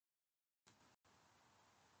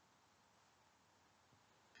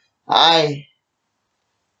Hi.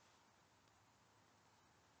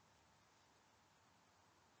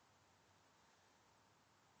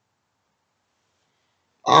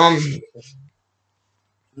 Um,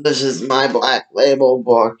 this is my Black Label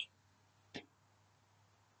book.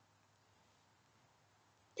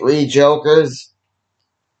 Three Jokers.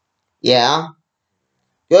 Yeah.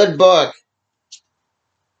 Good book.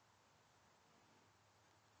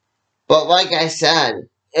 But like I said,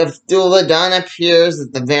 if Dula Dunn appears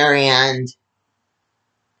at the very end,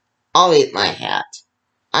 I'll eat my hat.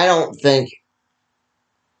 I don't think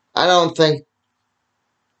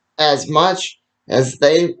as much as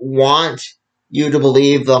they want you to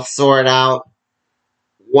believe they'll sort out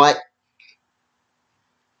what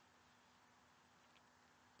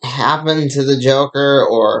happened to the Joker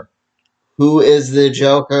or who is the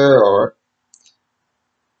Joker or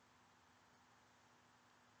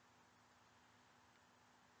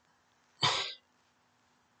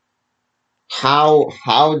how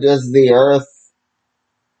does the earth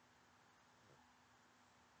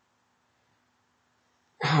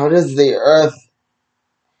how does the earth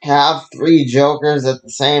have three Jokers at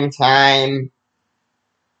the same time?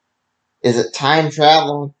 Is it time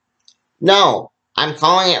travel? No, I'm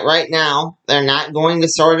calling it right now. They're not going to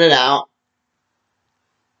sort it out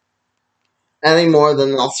any more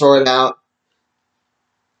than they'll sort out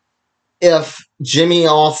if Jimmy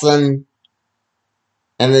Olsen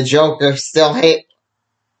and the Joker still hate.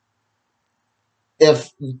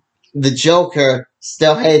 If the Joker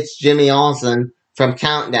still hates Jimmy Olsen from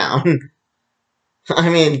Countdown. I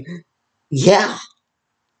mean, yeah.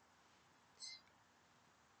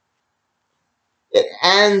 It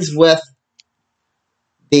ends with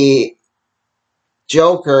the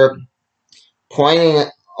Joker pointing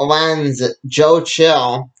a lens at Joe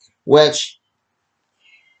Chill, which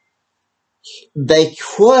they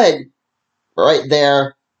could right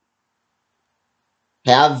there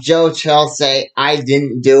have Joe Chill say, I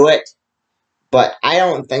didn't do it, but I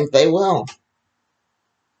don't think they will.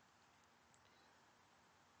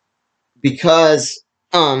 Because,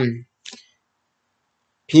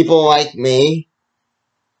 people like me,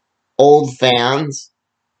 old fans,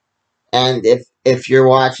 and if you're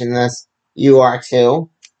watching this, you are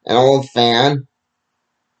too, an old fan,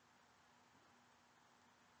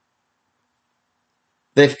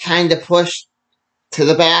 they've kind of pushed to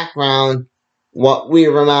the background what we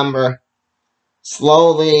remember,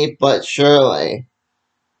 slowly but surely.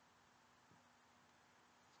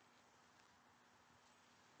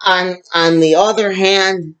 On the other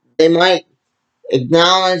hand, they might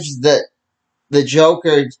acknowledge that the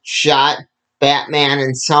Joker shot Batman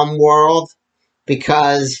in some world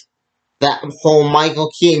because that whole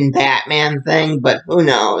Michael Keaton Batman thing, but who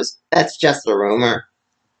knows? That's just a rumor.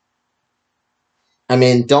 I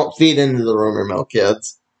mean, don't feed into the rumor mill,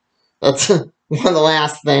 kids. That's one of the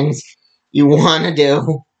last things you want to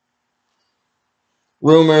do.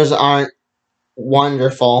 Rumors aren't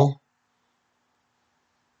wonderful.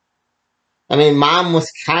 I mean, Mom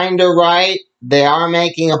was kind of right. They are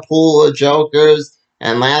making a pool of Jokers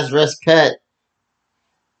and Lazarus Pit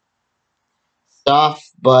stuff,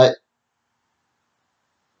 but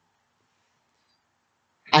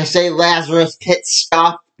I say Lazarus Pit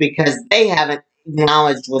stuff because they haven't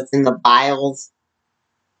acknowledged what's in the vials.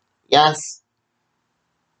 Yes,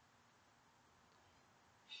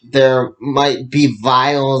 there might be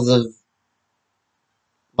vials of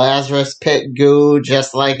Lazarus Pit goo,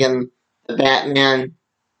 just like in the Batman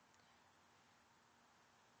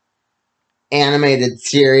animated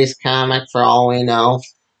series comic, for all we know.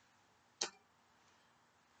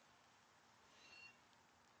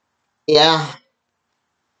 Yeah,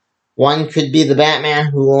 one could be the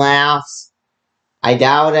Batman who laughs. I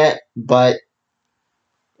doubt it, but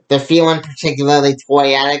if they're feeling particularly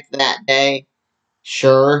toyetic that day,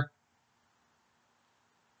 sure.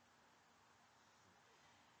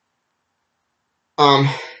 Um,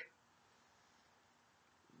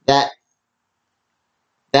 that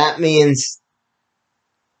that means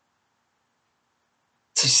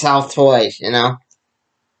to sell toys, you know?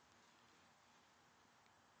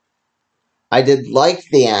 I did like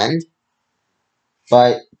the end,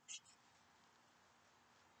 but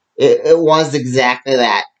it was exactly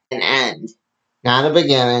that, an end, not a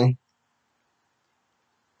beginning.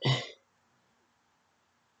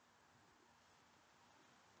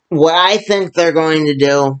 What I think they're going to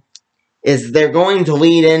do is they're going to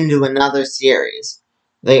lead into another series.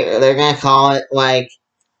 They're going to call it, like,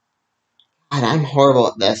 God, I'm horrible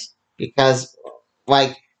at this, because,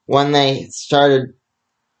 like, when they started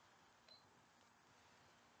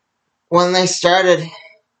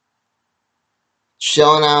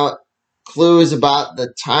showing out clues about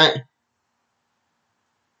the time.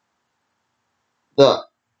 The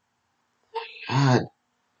God,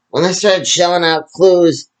 when they started shelling out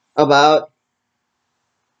clues about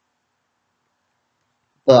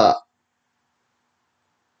the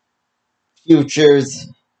futures,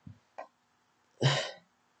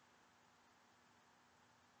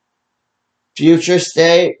 future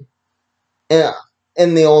state in,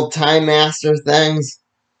 in the old Time Master things,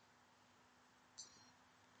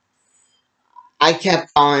 I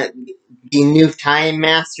kept calling it the new Time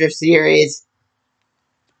Master series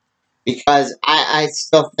because I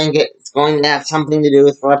still think it's going to have something to do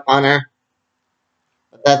with Rip Hunter.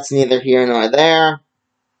 But that's neither here nor there.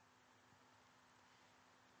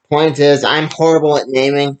 Point is, I'm horrible at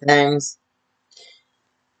naming things.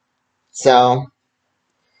 So,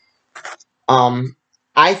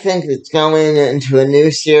 I think it's going into a new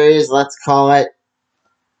series. Let's call it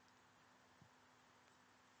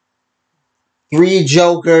Three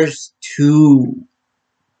Jokers 2.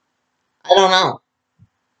 I don't know.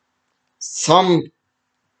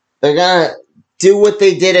 They're gonna do what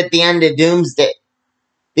they did at the end of Doomsday.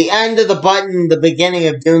 The end of the button, the beginning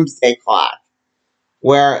of Doomsday Clock.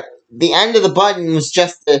 Where the end of the button was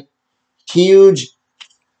just a huge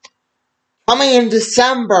coming in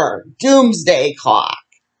December Doomsday Clock.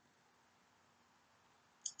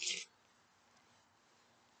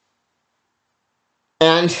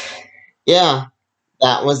 And yeah,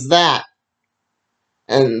 that was that.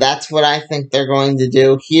 And that's what I think they're going to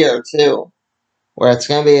do here too. Where it's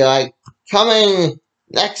going to be like coming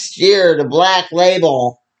next year to Black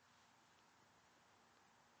Label.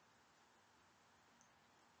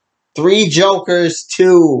 Three Jokers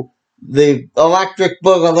 2. The Electric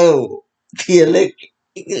Boogaloo. The Electric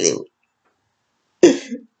Boogaloo.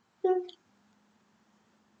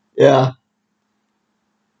 Yeah.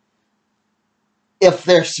 If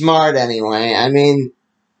they're smart anyway. I mean,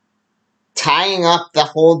 tying up the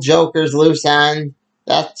whole Joker's loose end,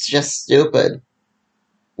 that's just stupid.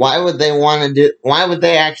 Why would they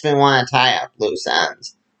actually want to tie up loose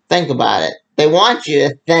ends? Think about it. They want you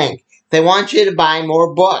to think. They want you to buy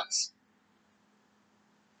more books.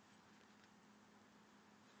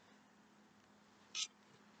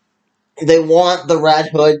 They want the Red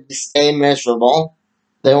Hood to stay miserable.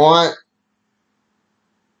 They want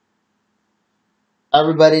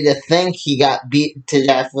everybody to think he got beat to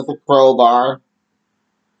death with a crowbar.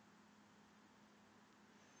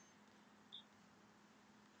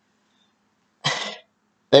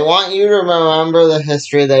 They want you to remember the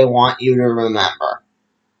history they want you to remember.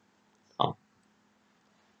 So,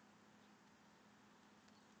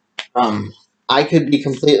 I could be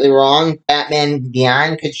completely wrong. Batman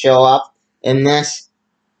Beyond could show up in this.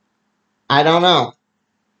 I don't know.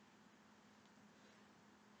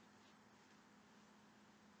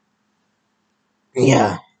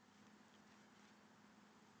 Yeah.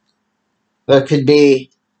 There could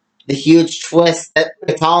be the huge twist that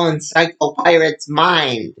puts all in Psycho Pirate's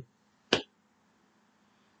mind.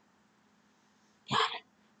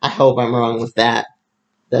 I hope I'm wrong with that.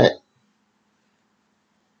 That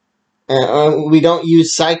we don't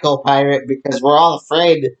use Psycho Pirate because we're all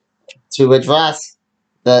afraid to address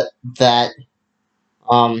that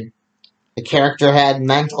um, the character had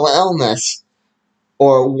mental illness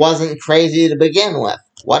or wasn't crazy to begin with.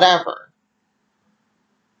 Whatever.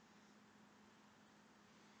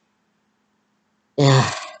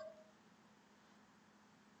 Yeah.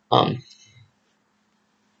 Um,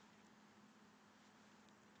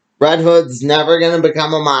 Red Hood's never gonna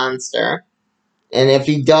become a monster, and if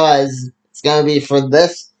he does, it's gonna be for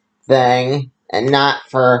this thing and not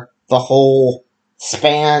for the whole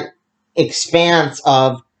expanse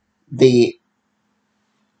of the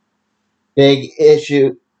big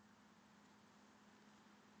issue,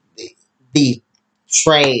 the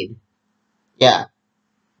trade. Yeah,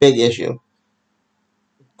 big issue.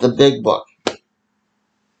 The big book.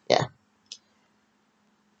 Yeah.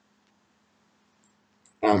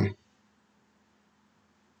 Um,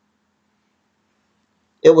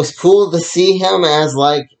 it was cool to see him as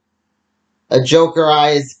like a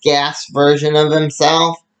Jokerized gas version of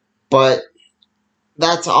himself, but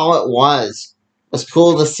that's all it was. It was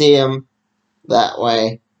cool to see him that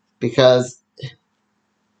way because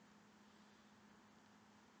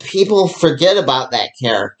people forget about that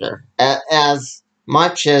character as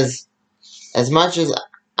much as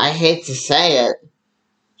I hate to say it.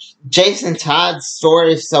 Jason Todd's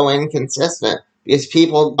story is so inconsistent because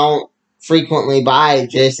people don't frequently buy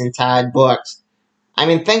Jason Todd books. I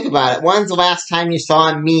mean, think about it. When's the last time you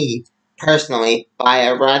saw me, personally, buy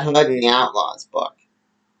a Red Hood and the Outlaws book?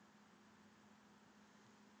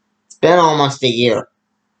 It's been almost a year.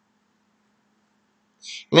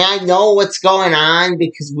 I mean, I know what's going on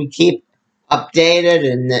because we keep updated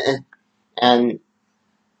and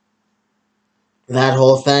that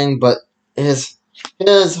whole thing, but his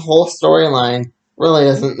whole storyline really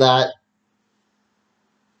isn't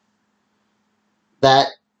that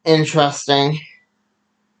interesting.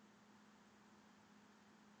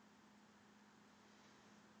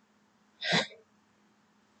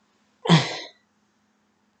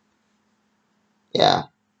 Yeah,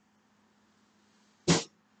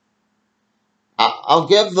 I'll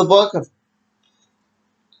give the book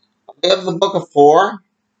a 4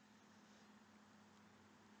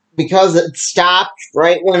 because it stopped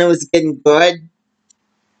right when it was getting good.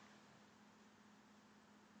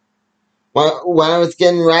 When I was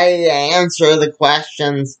getting ready to answer the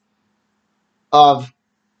questions of,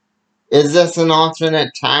 is this an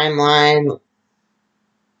alternate timeline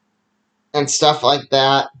and stuff like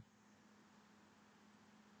that.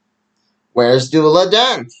 Where's Dula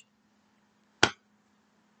Dent?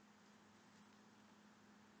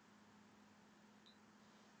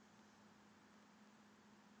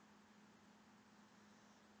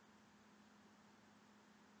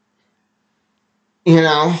 You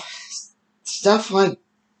know, stuff like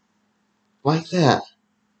that.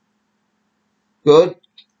 Good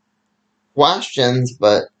questions,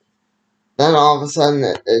 but then all of a sudden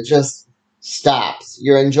it just stops.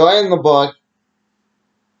 You're enjoying the book.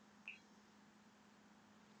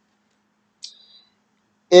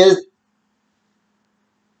 Is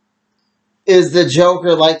is the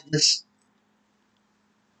Joker like this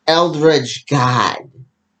eldritch god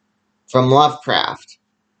from Lovecraft,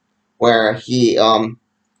 where he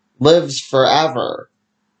lives forever?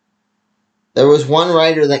 There was one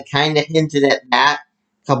writer that kind of hinted at that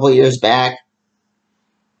a couple years back.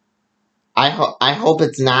 I hope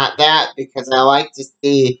it's not that, because I like to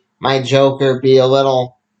see my Joker be a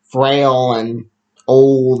little frail and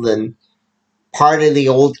old and part of the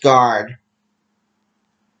old guard.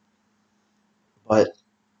 But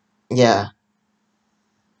yeah,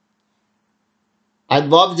 I'd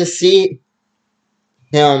love to see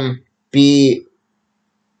him be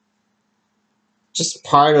just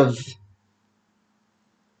part of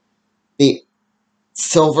the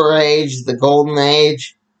Silver Age, the Golden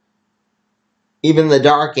Age, even the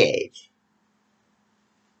Dark Age.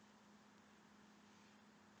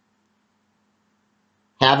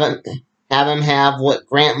 Have him have what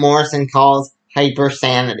Grant Morrison calls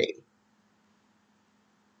hypersanity,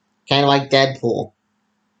 kind of like Deadpool.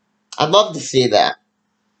 I'd love to see that,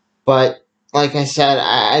 but like I said,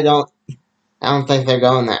 I don't think they're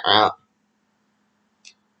going that route.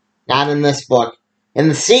 Not in this book. In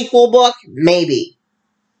the sequel book, maybe,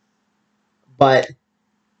 but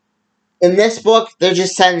in this book, they're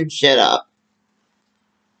just setting shit up.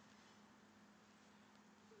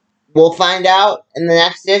 We'll find out in the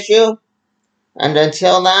next issue. And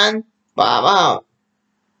until then, Bob out.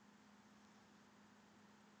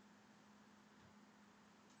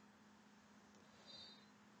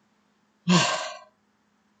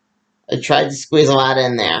 I tried to squeeze a lot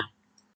in there.